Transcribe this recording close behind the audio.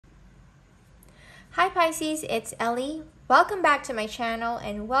Hi Pisces, it's Ellie. Welcome back to my channel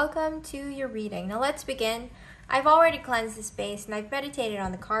and welcome to your reading. Now let's begin. I've already cleansed the space and I've meditated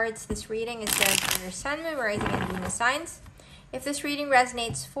on the cards. This reading is good for your Sun, Moon, Rising, and Venus signs. If this reading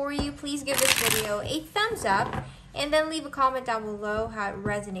resonates for you, please give this video a thumbs up and then leave a comment down below how it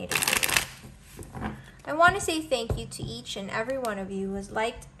resonated for you. I want to say thank you to each and every one of you who has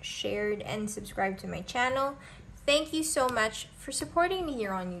liked, shared, and subscribed to my channel. Thank you so much for supporting me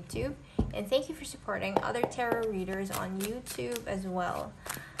here on YouTube, and thank you for supporting other tarot readers on YouTube as well.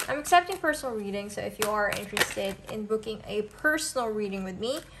 I'm accepting personal readings, so if you are interested in booking a personal reading with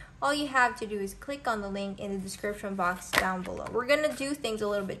me, all you have to do is click on the link in the description box down below. We're going to do things a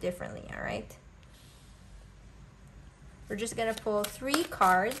little bit differently, all right? We're just going to pull 3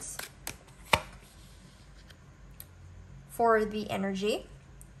 cards for the energy,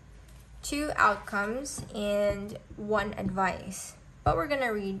 2 outcomes, and 1 advice. But we're going to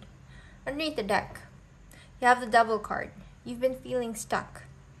read underneath the deck. You have the Devil card. You've been feeling stuck,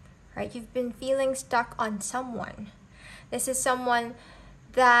 right? You've been feeling stuck on someone. This is someone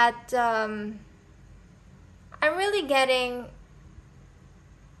that I'm really getting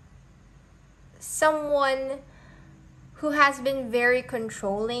someone who has been very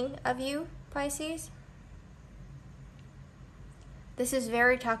controlling of you, Pisces. This is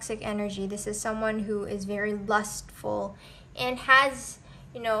very toxic energy. This is someone who is very lustful and has,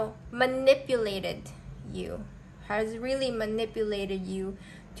 manipulated you. Has really manipulated you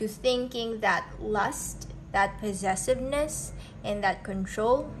to thinking that lust, that possessiveness, and that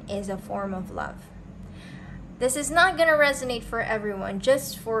control is a form of love. This is not going to resonate for everyone,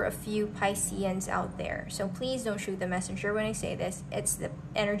 just for a few Pisceans out there. So please don't shoot the messenger when I say this. It's the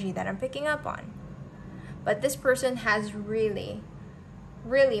energy that I'm picking up on. But this person has really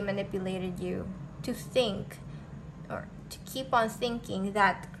manipulated you to think, or to keep on thinking,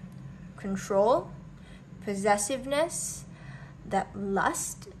 that control, possessiveness, that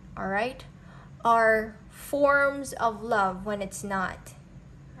lust, all right, are forms of love when it's not,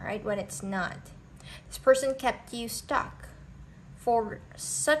 all right, when it's not. This person kept you stuck for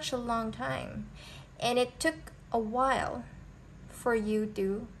such a long time, and it took a while for you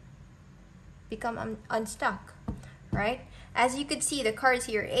to become unstuck, right? As you could see, the cards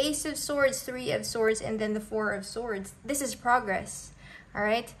here, Ace of Swords, 3 of Swords, and then the 4 of Swords. This is progress, all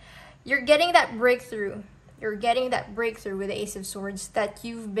right? You're getting that breakthrough. You're getting that breakthrough with the Ace of Swords that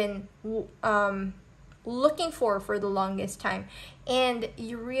you've been looking for the longest time. And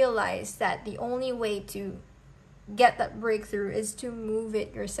you realize that the only way to get that breakthrough is to move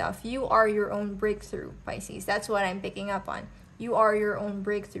it yourself. You are your own breakthrough, Pisces. That's what I'm picking up on. You are your own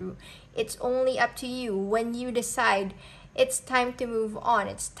breakthrough. It's only up to you when you decide it's time to move on.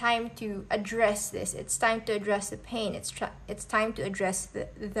 It's time to address this. It's time to address the pain. It's time to address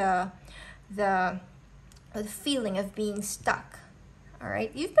the feeling of being stuck. All right?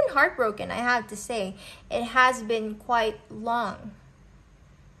 You've been heartbroken, I have to say. It has been quite long.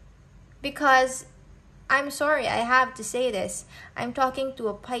 Because, I'm sorry, I have to say this. I'm talking to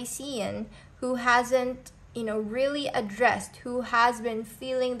a Piscean who hasn't really addressed, who has been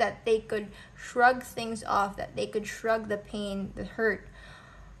feeling that they could shrug things off, that they could shrug the pain, the hurt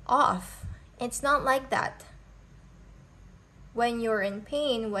off. It's not like that. When you're in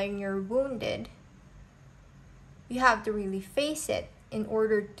pain, when you're wounded, you have to really face it in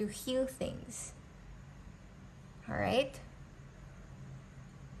order to heal things. All right?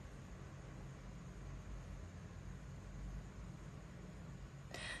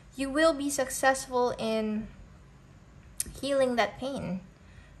 You will be successful in healing that pain.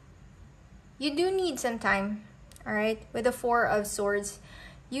 You do need some time, all right? With the 4 of Swords,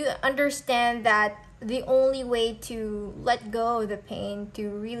 you understand that the only way to let go of the pain, to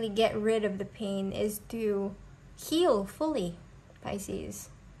really get rid of the pain, is to heal fully, Pisces.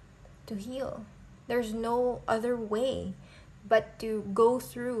 To heal. There's no other way but to go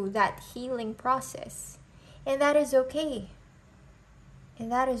through that healing process. And that is okay.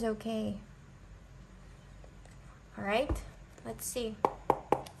 And that is okay. All right, let's see.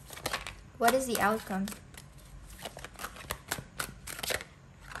 What is the outcome?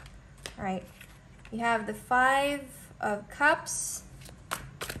 All right, you have the 5 of Cups,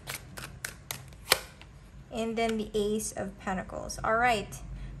 and then the Ace of Pentacles. All right,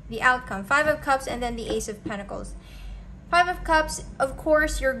 the outcome, 5 of Cups and then the Ace of Pentacles. 5 of Cups, of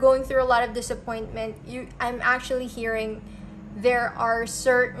course, you're going through a lot of disappointment. I'm actually hearing there are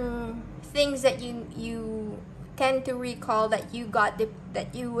certain things that you tend to recall that you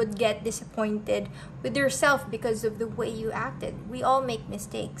would get disappointed with yourself because of the way you acted. We all make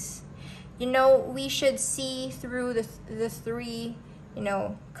mistakes. We should see through the 3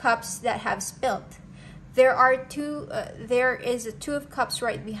 cups that have spilled. There is a two of cups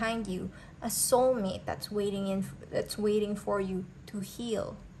right behind you, a soulmate that's waiting for you to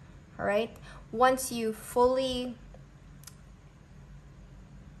heal. All right? Once you fully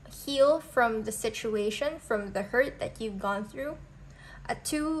heal from the situation, from the hurt that you've gone through,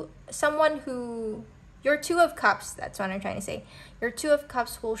 your two of cups, that's what I'm trying to say. Your two of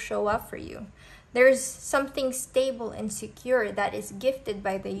cups will show up for you. There's something stable and secure that is gifted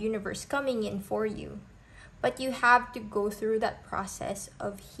by the universe coming in for you. But you have to go through that process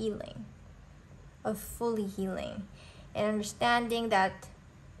of healing, of fully healing, and understanding that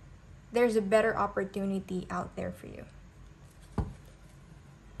there's a better opportunity out there for you.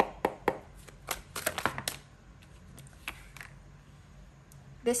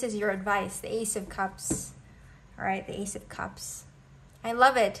 This is your advice, the Ace of Cups. All right, the Ace of Cups. I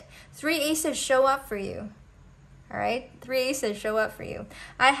love it. 3 aces show up for you. All right, 3 aces show up for you.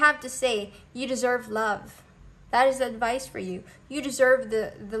 I have to say, you deserve love. That is the advice for you. You deserve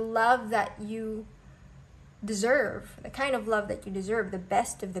the love that you deserve, the kind of love that you deserve, the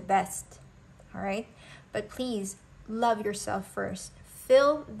best of the best. All right, but please love yourself first.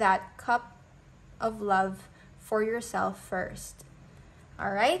 Fill that cup of love for yourself first.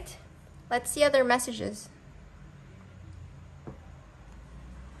 All right, let's see other messages.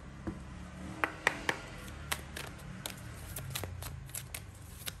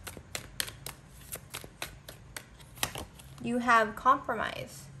 You have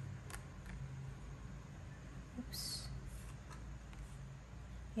compromise. Oops.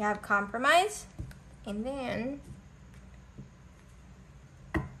 You have compromise, and then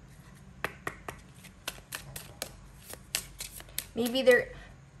maybe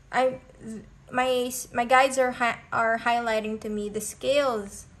my guides are highlighting to me the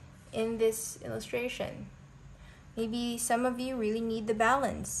scales in this illustration. Maybe some of you really need the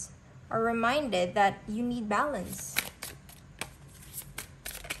balance, are reminded that you need balance.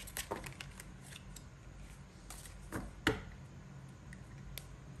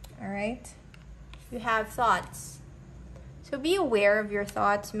 All right, you have thoughts. So be aware of your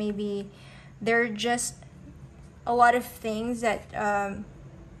thoughts. Maybe they're just a lot of things that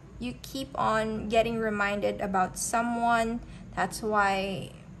you keep on getting reminded about someone. That's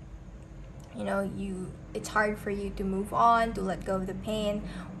why it's hard for you to move on, to let go of the pain.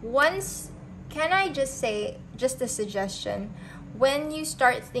 Can I just say, just a suggestion, when you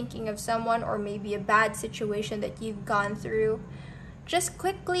start thinking of someone or maybe a bad situation that you've gone through, just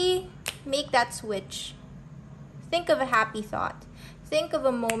quickly make that switch. Think of a happy thought. Think of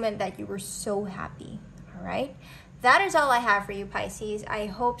a moment that you were so happy. All right? That is all I have for you, Pisces. I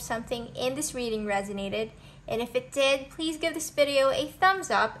hope something in this reading resonated. And if it did, please give this video a thumbs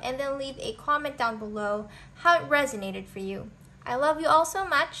up and then leave a comment down below how it resonated for you. I love you all so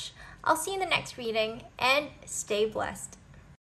much. I'll see you in the next reading, and stay blessed.